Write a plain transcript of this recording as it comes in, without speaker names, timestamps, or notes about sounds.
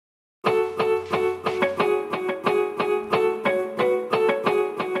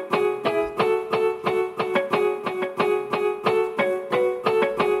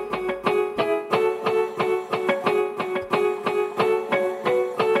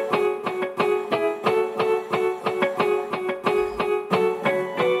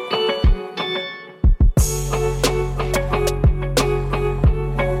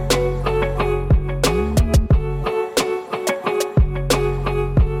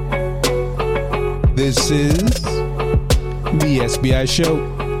This is the SBI Show.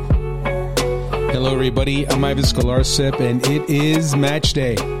 Hello, everybody. I'm Ives Galarcep, and it is match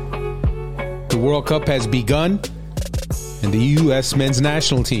day. The World Cup has begun, and the U.S. men's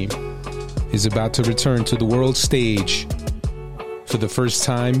national team is about to return to the world stage for the first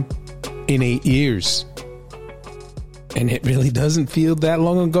time in 8 years. And it really doesn't feel that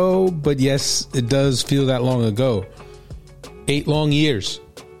long ago, but yes, it does feel that long ago. 8 long years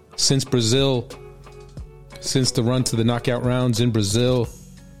since Brazil, since the run to the knockout rounds in Brazil.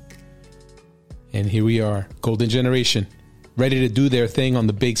 And here we are, Golden Generation, ready to do their thing on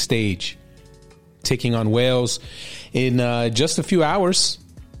the big stage, taking on Wales in just a few hours.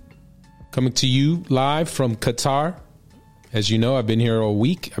 Coming to you live from Qatar. As you know, I've been here all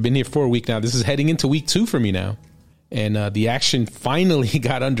week. I've been here for a week now. This is heading into week 2 for me now. And the action finally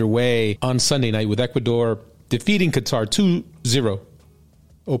got underway on Sunday night with Ecuador defeating Qatar 2-0.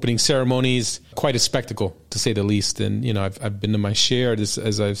 Opening ceremonies, quite a spectacle, to say the least. And, you know, I've been to my share. This,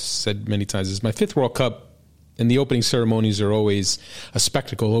 as I've said many times, this is my 5th World Cup. And the opening ceremonies are always a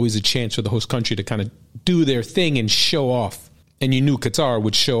spectacle, always a chance for the host country to kind of do their thing and show off. And you knew Qatar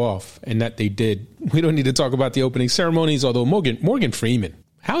would show off, and that they did. We don't need to talk about the opening ceremonies, although Morgan Freeman.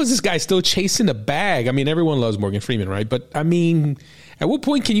 How is this guy still chasing a bag? I mean, everyone loves Morgan Freeman, right? But, I mean, at what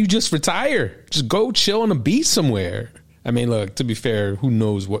point can you just retire? Just go chill on a beach somewhere. I mean, look, to be fair, who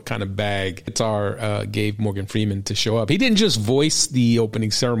knows what kind of bag Qatar gave Morgan Freeman to show up. He didn't just voice the opening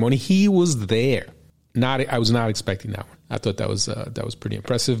ceremony. He was there. I was not expecting that one. I thought that was pretty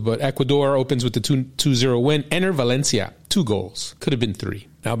impressive. But Ecuador opens with the 2-0 win. Enter Valencia, 2 goals. Could have been 3.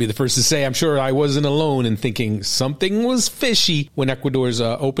 I'll be the first to say I'm sure I wasn't alone in thinking something was fishy when Ecuador's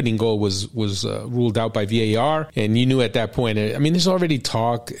opening goal was ruled out by VAR. And you knew at that point, I mean, there's already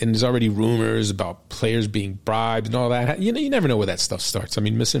talk and there's already rumors about players being bribed and all that. You know, you never know where that stuff starts. I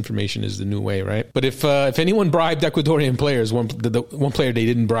mean, misinformation is the new way, right? But if anyone bribed Ecuadorian players, the one player they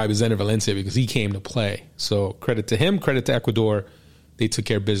didn't bribe is Enter Valencia because he came to play. So credit to him, credit to Ecuador. They took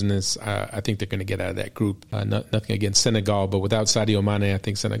care of business. I think they're going to get out of that group. Nothing against Senegal, but without Sadio Mane, I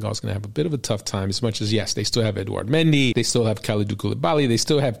think Senegal's going to have a bit of a tough time. As much as, yes, they still have Edouard Mendy, they still have Kalidou Koulibaly, they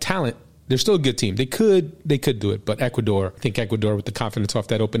still have talent. They're still a good team. They could do it, but Ecuador, I think Ecuador with the confidence off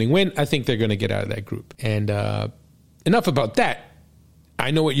that opening win, I think they're going to get out of that group. And enough about that.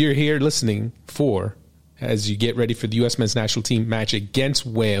 I know what you're here listening for as you get ready for the U.S. men's national team match against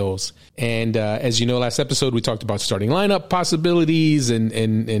Wales. And as you know, last episode, we talked about starting lineup possibilities,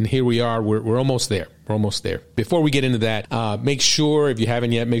 and here we are. We're almost there. We're almost there. Before we get into that, make sure, if you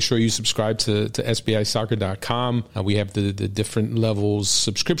haven't yet, make sure you subscribe to SBIsoccer.com. We have the different levels,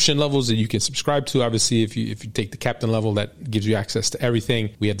 subscription levels that you can subscribe to. Obviously, if you take the captain level, that gives you access to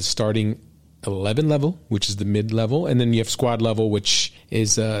everything. We have the starting 11 level, which is the mid level, and then you have squad level, which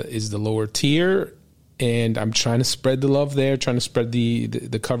is the lower tier. And I'm trying to spread the love there, trying to spread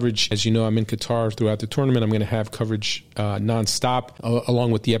the coverage. As you know, I'm in Qatar throughout the tournament. I'm going to have coverage nonstop,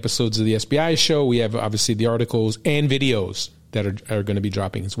 along with the episodes of the SBI show. We have, obviously, the articles and videos that are going to be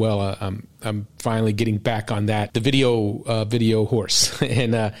dropping as well. I'm finally getting back on that, the video horse,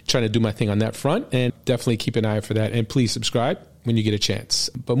 and trying to do my thing on that front. And definitely keep an eye out for that. And please subscribe when you get a chance.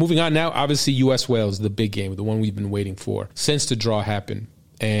 But moving on now, obviously, U.S.-Wales, the big game, the one we've been waiting for since the draw happened.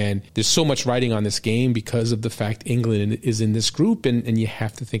 And there's so much writing on this game because of the fact England is in this group, and you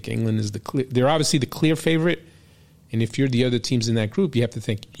have to think England is they're obviously the clear favorite. And if you're the other teams in that group, you have to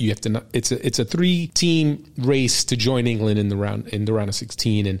think it's a 3-team race to join England in the round of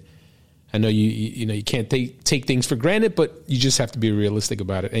 16. And I know you can't take things for granted, but you just have to be realistic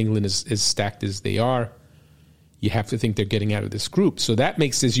about it. England is as stacked as they are. You have to think they're getting out of this group. So that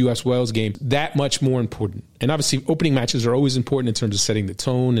makes this U.S.-Wales game that much more important. And obviously, opening matches are always important in terms of setting the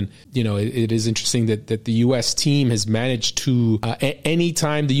tone. And, you know, it is interesting that the U.S. team has managed to, any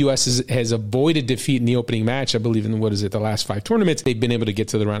time the U.S. has avoided defeat in the opening match, I believe in, the last 5 tournaments, they've been able to get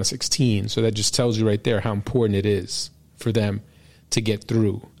to the round of 16. So that just tells you right there how important it is for them to get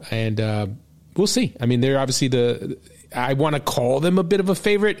through. And we'll see. I mean, they're obviously I want to call them a bit of a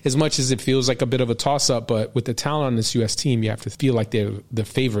favorite as much as it feels like a bit of a toss-up. But with the talent on this U.S. team, you have to feel like they're the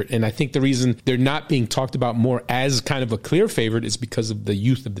favorite. And I think the reason they're not being talked about more as kind of a clear favorite is because of the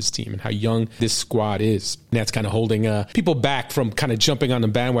youth of this team and how young this squad is. And that's kind of holding people back from kind of jumping on the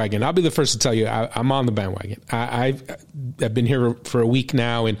bandwagon. I'll be the first to tell you, I'm on the bandwagon. I've been here for a week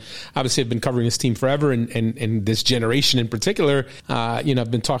now, and obviously I've been covering this team forever, and this generation in particular. I've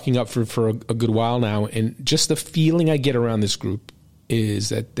been talking up for a good while now, and just the feeling I get around this group is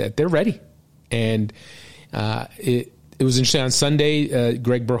that they're ready. And it was interesting on Sunday,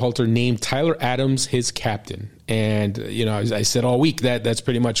 Gregg Berhalter named Tyler Adams his captain. And, I said all week that's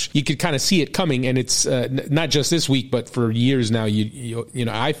pretty much, you could kind of see it coming. And it's not just this week, but for years now,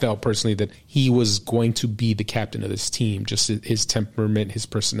 I felt personally that he was going to be the captain of this team. Just his temperament, his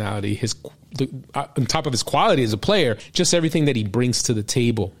personality, on top of his quality as a player, just everything that he brings to the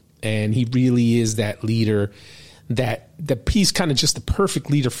table. And he really is that leader that he's kind of just the perfect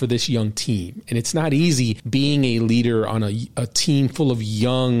leader for this young team. And it's not easy being a leader on a team full of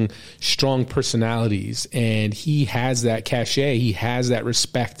young, strong personalities. And he has that cachet. He has that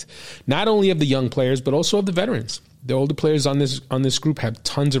respect, not only of the young players, but also of the veterans. The older players on this group have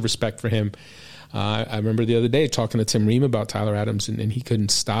tons of respect for him. I remember the other day talking to Tim Ream about Tyler Adams, and he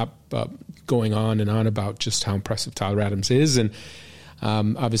couldn't stop going on and on about just how impressive Tyler Adams is. And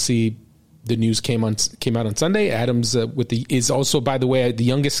obviously, the news came out on Sunday. Adams is also, by the way, the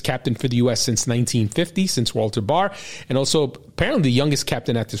youngest captain for the U.S. since 1950, since Walter Barr, and also apparently the youngest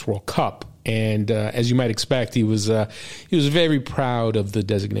captain at this World Cup. And as you might expect, he was very proud of the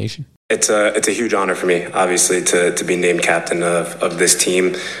designation. It's a huge honor for me, obviously, to be named captain of this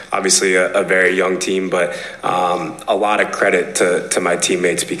team. Obviously, a very young team, but a lot of credit to my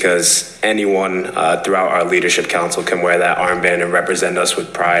teammates, because anyone throughout our leadership council can wear that armband and represent us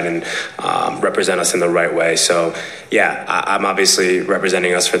with pride and represent us in the right way. So, yeah, I'm obviously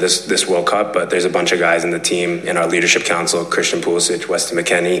representing us for this World Cup, but there's a bunch of guys in the team, in our leadership council: Christian Pulisic, Weston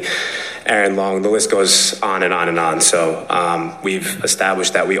McKennie, Aaron Long. The list goes on and on and on. So we've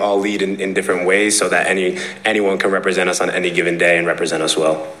established that we all lead in different ways, so that anyone can represent us on any given day and represent us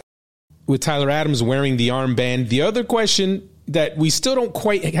well. With Tyler Adams wearing the armband, the other question that we still don't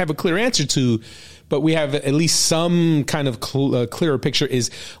quite have a clear answer to, but we have at least some kind of clearer picture,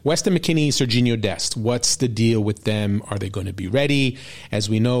 is Weston McKennie, Serginho Dest. What's the deal with them? Are they going to be ready? As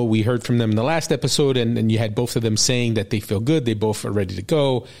we know, we heard from them in the last episode, and you had both of them saying that they feel good. They both are ready to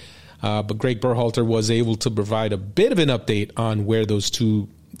go. But Gregg Berhalter was able to provide a bit of an update on where those two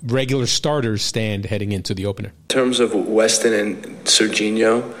regular starters stand heading into the opener. In terms of Weston and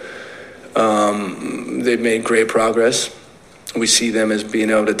Serginho, they've made great progress. We see them as being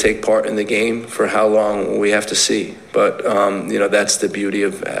able to take part in the game. For how long, we have to see. But, that's the beauty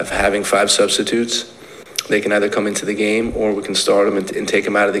of having 5 substitutes. They can either come into the game, or we can start them and take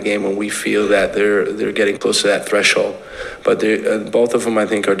them out of the game when we feel that they're getting close to that threshold. But both of them, I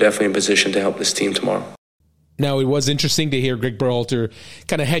think, are definitely in position to help this team tomorrow. Now, it was interesting to hear Gregg Berhalter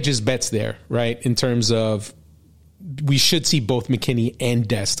kind of hedge his bets there, right, in terms of we should see both McKennie and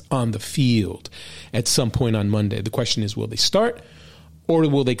Dest on the field at some point on Monday. The question is, will they start or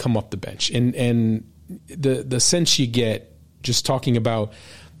will they come off the bench? And the sense you get just talking about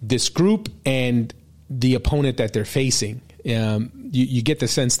this group and the opponent that they're facing, you get the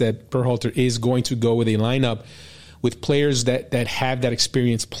sense that Berhalter is going to go with a lineup with players that have that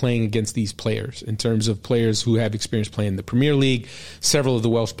experience playing against these players, in terms of players who have experience playing in the Premier League. Several of the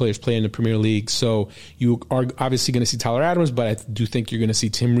Welsh players play in the Premier League. So you are obviously going to see Tyler Adams, but I do think you're going to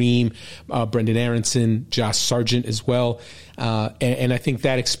see Tim Ream, Brendan Aronson, Josh Sargent as well. And I think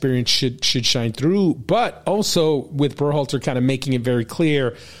that experience should shine through. But also with Berhalter kind of making it very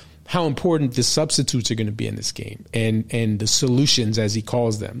clear how important the substitutes are going to be in this game, and the solutions, as he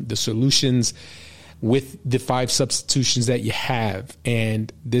calls them, the solutions with the 5 substitutions that you have.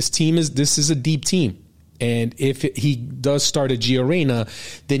 And this is a deep team. And if he does start a Gio Reyna,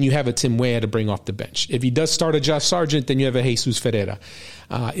 then you have a Tim Weah to bring off the bench. If he does start a Josh Sargent, then you have a Jesus Ferreira.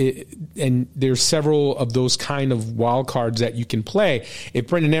 And there's several of those kind of wild cards that you can play. If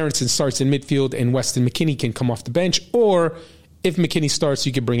Brendan Aronson starts in midfield and Weston McKennie can come off the bench, or if McKennie starts,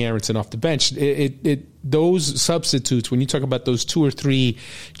 you can bring Aronson off the bench. Those substitutes, when you talk about those 2 or 3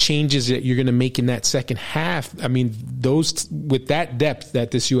 changes that you're going to make in that second half, I mean, those with that depth that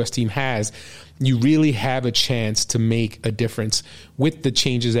this U.S. team has, you really have a chance to make a difference with the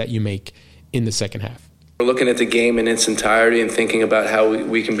changes that you make in the second half. We're looking at the game in its entirety and thinking about how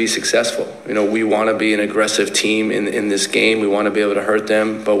we can be successful. We want to be an aggressive team in this game. We want to be able to hurt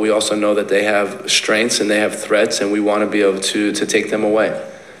them, but we also know that they have strengths and they have threats, and we want to be able to take them away.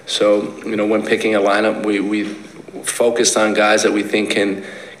 So, when picking a lineup, we focused on guys that we think can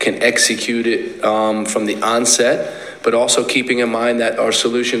execute it from the onset, but also keeping in mind that our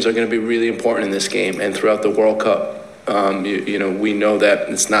solutions are going to be really important in this game and throughout the World Cup. We know that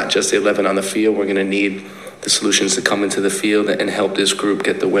it's not just the 11 on the field. We're going to need the solutions to come into the field and help this group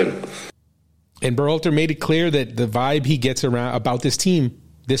get the win. And Berhalter made it clear that the vibe he gets about this team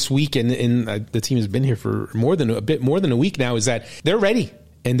this week, and the team has been here for a bit more than a week now, is that they're ready.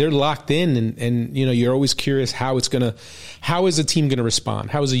 and they're locked in, and you're always curious how is a team going to respond?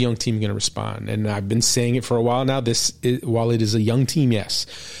 How is a young team going to respond? And I've been saying it for a while now. While it is a young team, yes.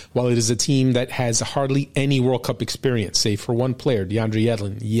 While it is a team that has hardly any World Cup experience, save for one player, DeAndre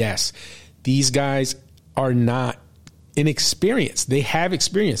Yedlin, yes. These guys are not inexperienced. They have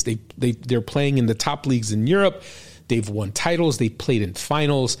experience. They're playing in the top leagues in Europe. They've won titles. They've played in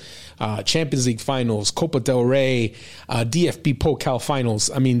finals, Champions League finals, Copa del Rey, DFB Pokal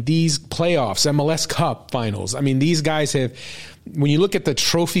finals. I mean, these playoffs, MLS Cup finals. I mean, these guys have, when you look at the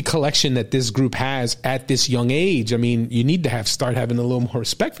trophy collection that this group has at this young age, I mean, you need to start having a little more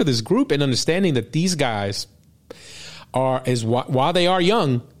respect for this group and understanding that these guys are, while they are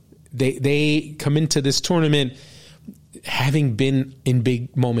young, they come into this tournament having been in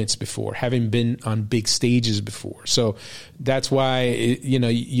big moments before, having been on big stages before. So that's why,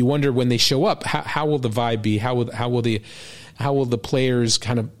 you wonder when they show up, how will the vibe be? How will the players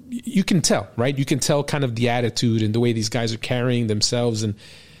kind of, you can tell, right? You can tell kind of the attitude and the way these guys are carrying themselves. And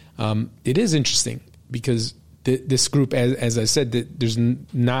it is interesting because this group, as I said, there's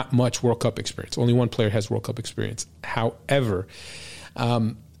not much World Cup experience. Only one player has World Cup experience. However,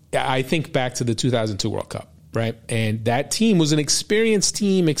 I think back to the 2002 World Cup. Right. And that team was an experienced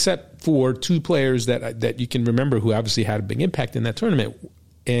team, except for two players that you can remember who obviously had a big impact in that tournament,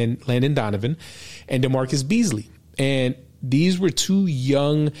 and Landon Donovan and DeMarcus Beasley. And these were two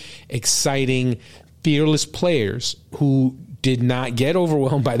young, exciting, fearless players who did not get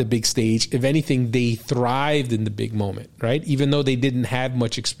overwhelmed by the big stage. If anything, they thrived in the big moment, right? Even though they didn't have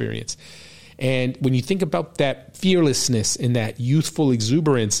much experience. And when you think about that fearlessness and that youthful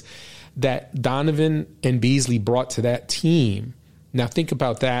exuberance that Donovan and Beasley brought to that team. Now think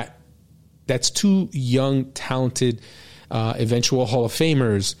about that. That's two young, talented, eventual Hall of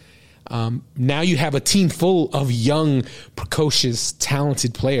Famers. Now you have a team full of young, precocious,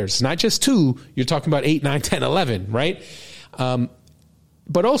 talented players. Not just two. You're talking about 8, 9, 10, 11, right?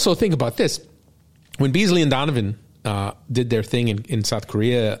 But also think about this. When Beasley and Donovan did their thing in South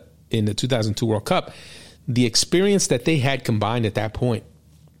Korea in the 2002 World Cup, the experience that they had combined at that point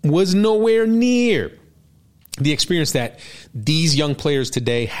was nowhere near the experience that these young players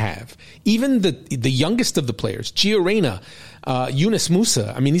today have. Even the youngest of the players, Gio Reyna, Yunus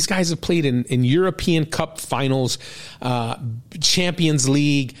Musa. I mean, these guys have played in European Cup finals, Champions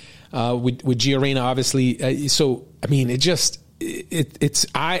League with Gio Reyna, obviously. So, I mean,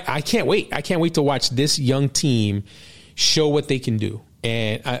 I can't wait. I can't wait to watch this young team show what they can do.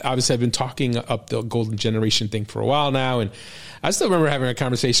 And obviously, I've been talking up the golden generation thing for a while now. And I still remember having a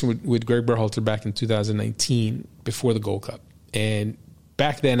conversation with Gregg Berhalter back in 2019 before the Gold Cup. And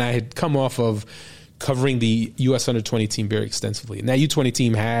back then, I had come off of covering the U.S. Under-20 team very extensively. And that U-20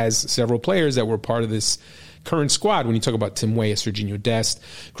 team has several players that were part of this current squad. When you talk about Tim Weah, Serginho Dest,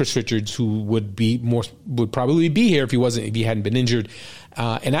 Chris Richards, who would probably be here if he hadn't been injured.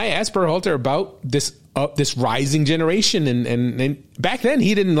 And I asked Berhalter about this rising generation, and back then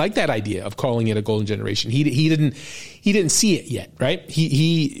he didn't like that idea of calling it a golden generation. He didn't see it yet, right?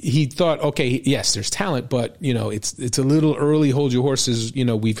 He thought, okay, yes, there's talent, but it's a little early. Hold your horses.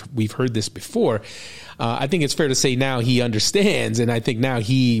 We've heard this before. I think it's fair to say now he understands, and I think now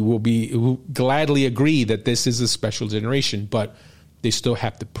he will gladly agree that this is a special generation, but they still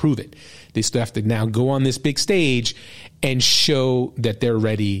have to prove it. They still have to now go on this big stage and show that they're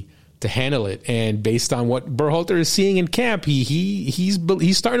ready to handle it. And based on what Berhalter is seeing in camp,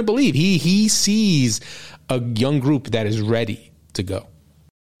 he's starting to believe. He sees a young group that is ready to go.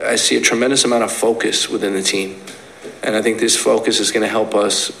 I see a tremendous amount of focus within the team. And I think this focus is going to help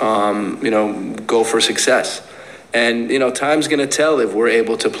us, go for success. And, time's going to tell if we're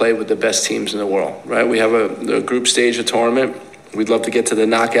able to play with the best teams in the world, right? We have a group stage of tournament. We'd love to get to the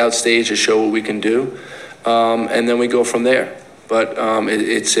knockout stage to show what we can do. And then we go from there. But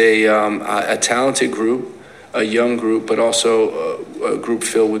it's a talented group, a young group, but also a group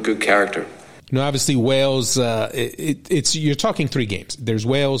filled with good character. Obviously Wales, you're talking 3 games. There's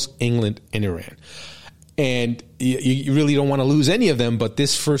Wales, England, and Iran. And you really don't want to lose any of them, but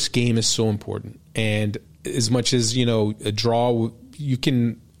this first game is so important. And as much as, a draw, you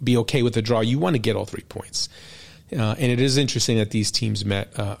can be okay with a draw, you want to get all 3 points. And it is interesting that these teams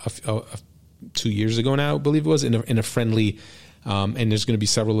met 2 years ago now, I believe it was, in a friendly, and there's going to be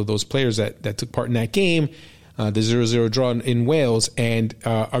several of those players that took part in that game, the 0-0 draw in Wales, and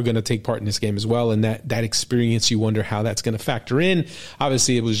are going to take part in this game as well. And that experience, you wonder how that's going to factor in.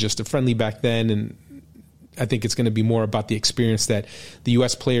 Obviously, it was just a friendly back then, and I think it's going to be more about the experience that the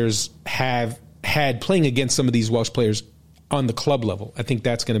U.S. players have had playing against some of these Welsh players on the club level. I think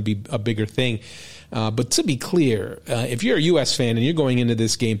that's going to be a bigger thing. But to be clear, if you're a U.S. fan and you're going into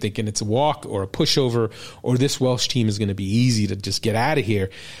this game thinking it's a walk or a pushover or this Welsh team is going to be easy to just get out of here,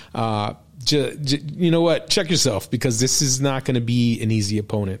 you know what? Check yourself, because this is not going to be an easy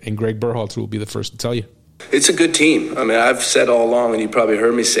opponent. And Gregg Berhalter will be the first to tell you. It's a good team. I mean, I've said all along, and you probably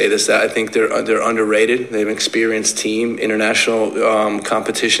heard me say this, that I think they're underrated. They have an experienced team, international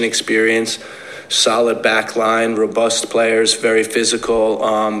competition experience, solid back line, robust players, very physical,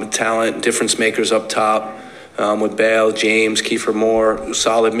 talent, difference makers up top with Bale, James, Kiefer Moore,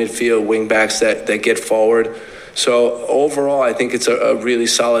 solid midfield, wing backs that get forward. So overall, I think it's a really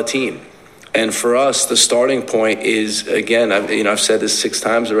solid team. And for us, the starting point is, again, I've said this 6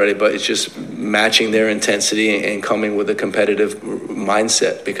 times already, but it's just matching their intensity and coming with a competitive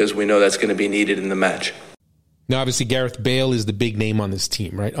mindset, because we know that's going to be needed in the match. Now, obviously, Gareth Bale is the big name on this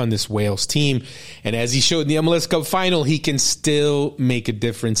team, right? On this Wales team. And as he showed in the MLS Cup final, he can still make a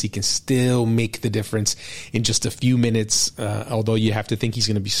difference. He can still make the difference in just a few minutes, although you have to think he's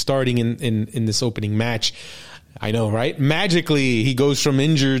going to be starting in this opening match. I know, right? Magically, he goes from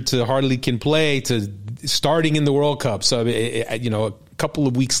injured to hardly can play to starting in the World Cup. So, a couple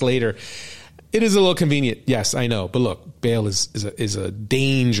of weeks later, it is a little convenient. Yes, I know. But look, Bale is a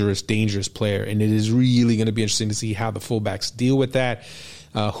dangerous, dangerous player. And it is really going to be interesting to see how the fullbacks deal with that.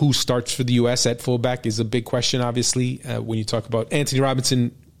 Who starts for the U.S. at fullback is a big question, obviously. When you talk about Anthony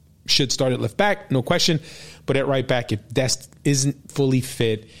Robinson should start at left back, no question. But at right back, if Dest isn't fully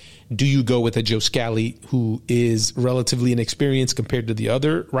fit, do you go with a Joe Scally, who is relatively inexperienced compared to the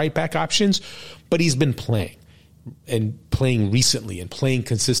other right back options, but he's been playing recently and playing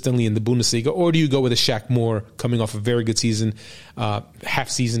consistently in the Bundesliga? Or do you go with a Shaq Moore, coming off a very good season, half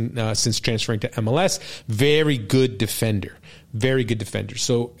season since transferring to MLS? Very good defender.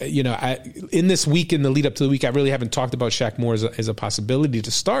 So, in this week, in the lead up to the week, I really haven't talked about Shaq Moore as a possibility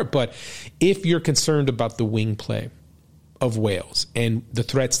to start. But if you're concerned about the wing play of Wales and the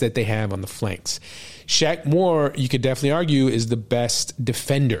threats that they have on the flanks, Shaq Moore, you could definitely argue, is the best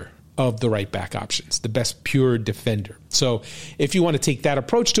defender of the right back options, the best pure defender. So if you want to take that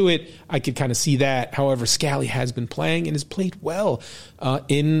approach to it, I could kind of see that. However, Scally has been playing and has played well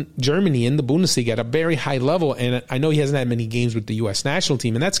in Germany, in the Bundesliga, at a very high level. And I know he hasn't had many games with the U.S. national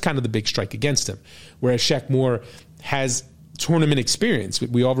team, and that's kind of the big strike against him. Whereas Shaq Moore has tournament experience.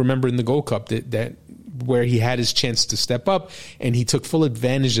 We all remember in the Gold Cup that where he had his chance to step up, and he took full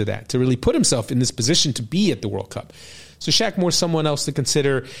advantage of that to really put himself in this position to be at the World Cup. So Shaq Moore's someone else to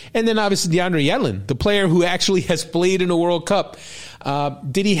consider. And then obviously DeAndre Yedlin, the player who actually has played in a World Cup.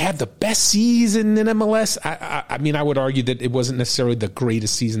 Did he have the best season in MLS? I mean, I would argue that it wasn't necessarily the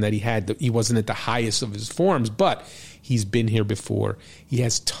greatest season that he had. He wasn't at the highest of his forms, but he's been here before. He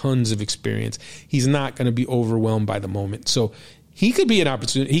has tons of experience. He's not going to be overwhelmed by the moment. So he could be an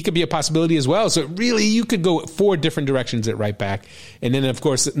opportunity. He could be a possibility as well. So really, you could go 4 different directions at right back. And then, of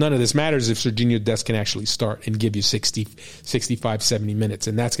course, none of this matters if Serginho Dest can actually start and give you 60, 65, 70 minutes.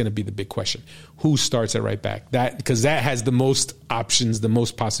 And that's going to be the big question. Who starts at right back? Because that has the most options, the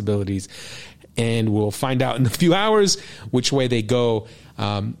most possibilities. And we'll find out in a few hours which way they go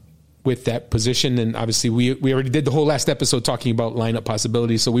with that position. And obviously, we already did the whole last episode talking about lineup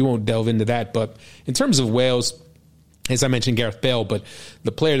possibilities, so we won't delve into that. But in terms of Wales, as I mentioned, Gareth Bale, but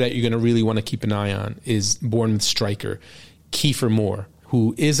the player that you're going to really want to keep an eye on is Bournemouth striker Kiefer Moore,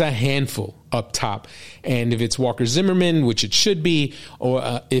 who is a handful up top. And if it's Walker Zimmerman, which it should be,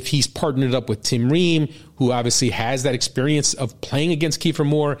 or if he's partnered up with Tim Ream, who obviously has that experience of playing against Kiefer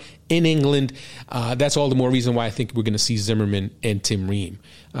Moore in England, that's all the more reason why I think we're going to see Zimmerman and Tim Ream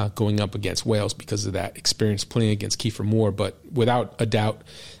going up against Wales because of that experience playing against Kiefer Moore. But without a doubt,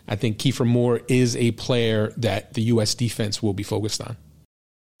 I think Kiefer Moore is a player that the U.S. defense will be focused on.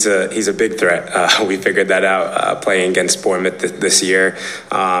 He's a big threat. We figured that out playing against Bournemouth this year.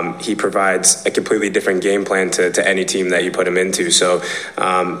 He provides a completely different game plan to any team that you put him into. So,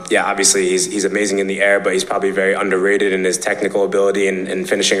 obviously he's amazing in the air, but he's probably very underrated in his technical ability and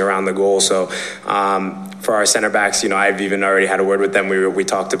finishing around the goal. So, for our center backs, I've even already had a word with them. We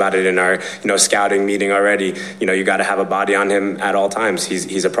talked about it in our scouting meeting already. You got to have a body on him at all times.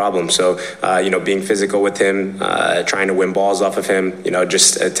 He's a problem. So, being physical with him, trying to win balls off of him,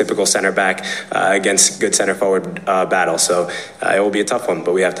 just a typical center back against good center forward battle. So it will be a tough one,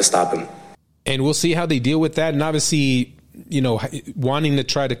 but we have to stop him. And we'll see how they deal with that. And obviously, wanting to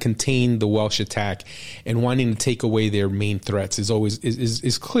try to contain the Welsh attack and wanting to take away their main threats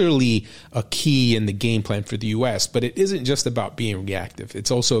is clearly a key in the game plan for the U.S. But it isn't just about being reactive.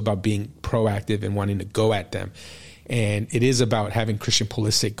 It's also about being proactive and wanting to go at them. And it is about having Christian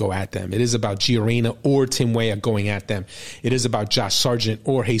Pulisic go at them. It is about Gio Reyna or Tim Weah going at them. It is about Josh Sargent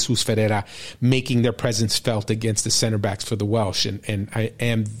or Jesus Ferreira making their presence felt against the center backs for the Welsh. And I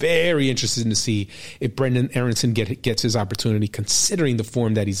am very interested to see if Brendan Aronson gets his opportunity, considering the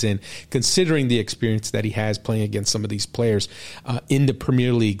form that he's in, considering the experience that he has playing against some of these players in the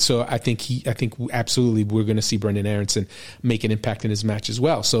Premier League. So I think absolutely we're going to see Brendan Aronson make an impact in his match as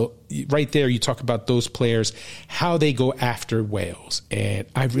well. So right there, you talk about those players, how they go after Wales. And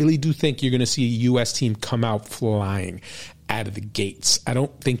I really do think you're going to see a U.S. team come out flying out of the gates. I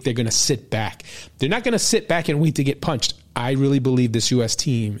don't think they're going to sit back. They're not going to sit back and wait to get punched. I really believe this U.S.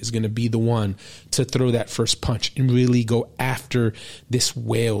 team is going to be the one to throw that first punch and really go after this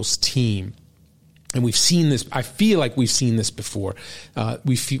Wales team. And we've seen this. I feel like we've seen this before.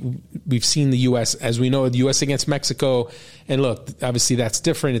 We've seen the U.S., as we know, the U.S. against Mexico. And look, obviously that's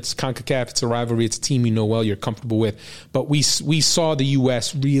different. It's CONCACAF. It's a rivalry. It's a team you know well, you're comfortable with. But we saw the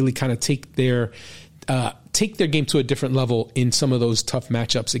U.S. really kind of take their game to a different level in some of those tough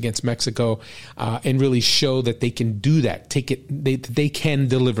matchups against Mexico, and really show that they can do that. They can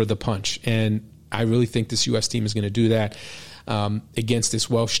deliver the punch. And I really think this U.S. team is going to do that against this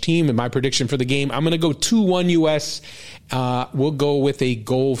Welsh team. And my prediction for the game, I'm going to go 2-1 U.S. We'll go with a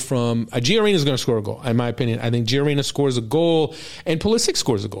goal from Gio Reyna is going to score a goal, in my opinion. I think Gio Reyna scores a goal and Pulisic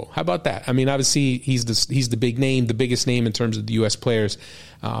scores a goal. How about that? I mean, obviously he's the big name, the biggest name in terms of the U.S. players.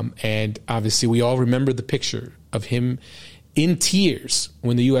 And obviously we all remember the picture of him in tears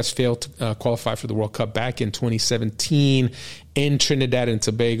when the U.S. failed to qualify for the World Cup back in 2017 in Trinidad and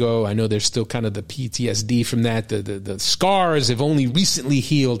Tobago. I know there's still kind of the PTSD from that. The scars have only recently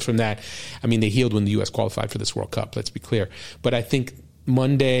healed from that. I mean, they healed when the U.S. qualified for this World Cup, let's be clear. But I think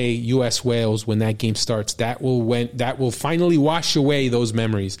Monday, U.S.-Wales, when that game starts, that will finally wash away those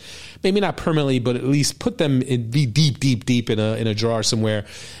memories. Maybe not permanently, but at least put them deep in a jar somewhere.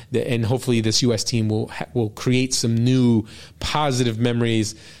 And hopefully this U.S. team will create some new positive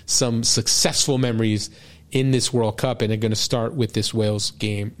memories, some successful memories in this World Cup, and they're going to start with this Wales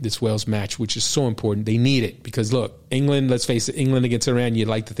game, this Wales match, which is so important. They need it because, look, England, let's face it, England against Iran, you'd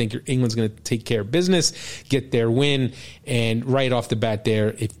like to think England's going to take care of business, get their win, and right off the bat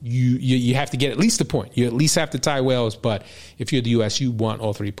there, if you have to get at least a point. You at least have to tie Wales, but if you're the U.S., you want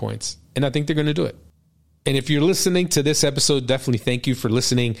all 3 points, and I think they're going to do it. And if you're listening to this episode, definitely thank you for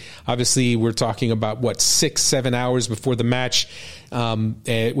listening. Obviously, we're talking about, 6-7 hours before the match,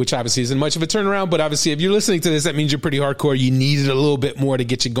 which obviously isn't much of a turnaround. But obviously, if you're listening to this, that means you're pretty hardcore. You needed a little bit more to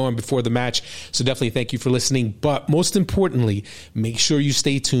get you going before the match. So definitely thank you for listening. But most importantly, make sure you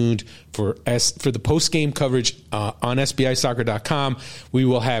stay tuned for the post-game coverage on SBIsoccer.com. We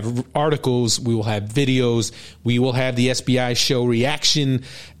will have articles. We will have videos. We will have the SBI show reaction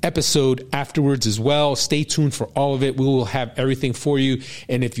episode afterwards as well. Stay tuned for all of it. We will have everything for you.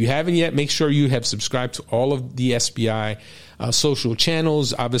 And if you haven't yet, make sure you have subscribed to all of the SBI social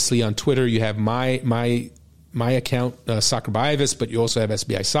channels. Obviously on Twitter, you have my account, Soccer by Ives, but you also have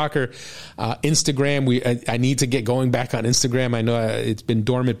SBI Soccer. Instagram, I need to get going back on Instagram. I know it's been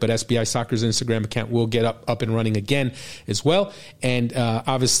dormant, but SBI Soccer's Instagram account will get up and running again as well. And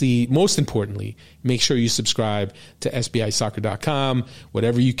obviously, most importantly, make sure you subscribe to SBIsoccer.com.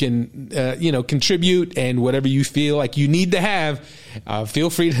 Whatever you can, contribute, and whatever you feel like you need to have, feel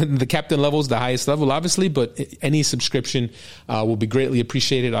free to. The captain level is the highest level, obviously, but any subscription will be greatly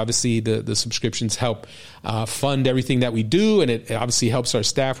appreciated. Obviously, the subscriptions help fund everything that we do, and it obviously helps our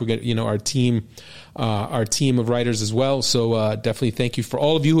staff. We get our team of writers as well. So definitely thank you for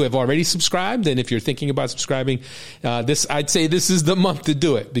all of you who have already subscribed. And if you're thinking about subscribing, I'd say this is the month to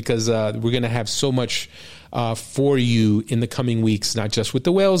do it, because we're going to have so much for you in the coming weeks, not just with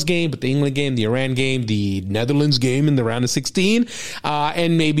the Wales game, but the England game, the Iran game, the Netherlands game in the round of 16,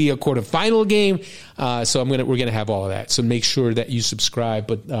 and maybe a quarterfinal game. So we're going to have all of that. So make sure that you subscribe.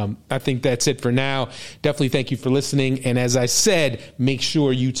 But I think that's it for now. Definitely thank you for listening. And as I said, make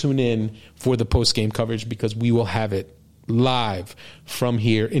sure you tune in for the post-game coverage, because we will have it live from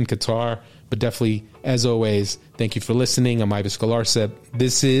here in Qatar. But definitely, as always, thank you for listening. I'm Ives Galarcep.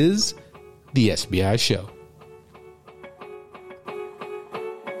 This is the SBI Show.